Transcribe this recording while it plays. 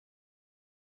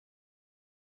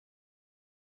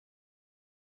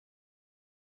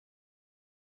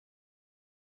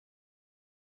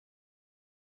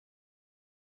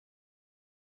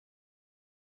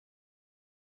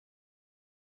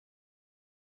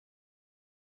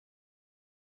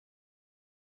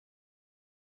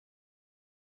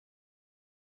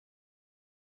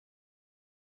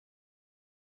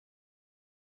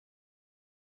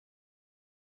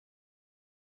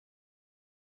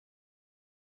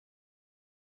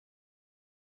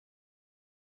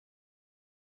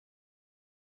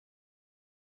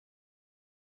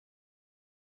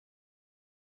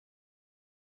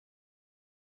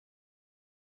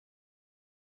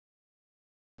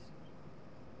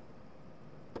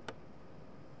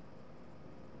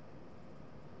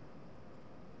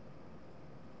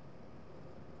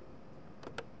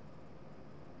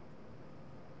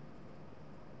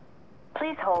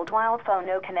Please hold while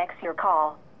phono connects your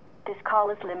call. This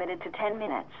call is limited to 10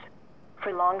 minutes.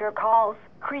 For longer calls,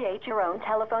 create your own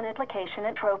telephone application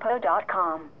at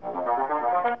tropo.com.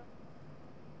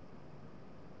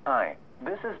 Hi,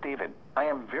 this is David. I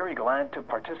am very glad to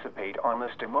participate on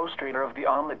this demonstrator of the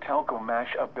omelette telco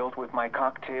mashup built with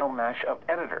MyCocktail mashup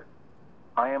editor.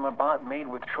 I am a bot made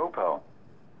with Tropo.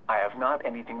 I have not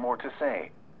anything more to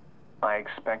say. I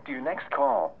expect you next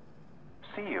call.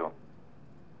 See you.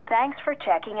 Thanks for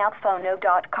checking out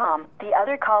phono.com. The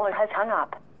other caller has hung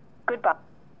up. Goodbye.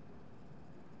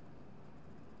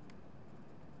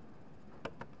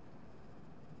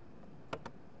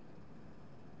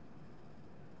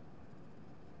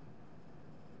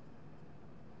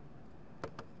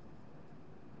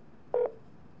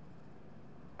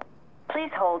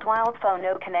 Please hold while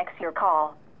phono connects your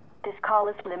call. This call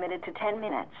is limited to 10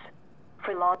 minutes.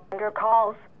 For longer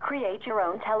calls, create your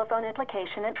own telephone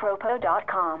application at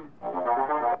tropo.com.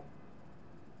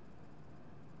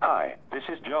 Hi, this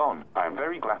is John. I'm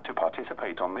very glad to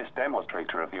participate on this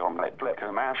demonstrator of the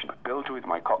omelette.avi built with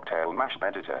MyCocktail mashup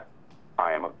editor.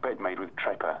 I am a bed made with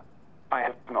Trepper. I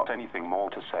have not anything more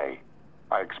to say.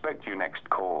 I expect you next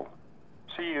call.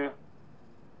 See you.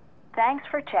 Thanks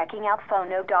for checking out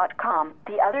phono.com.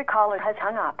 The other caller has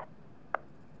hung up.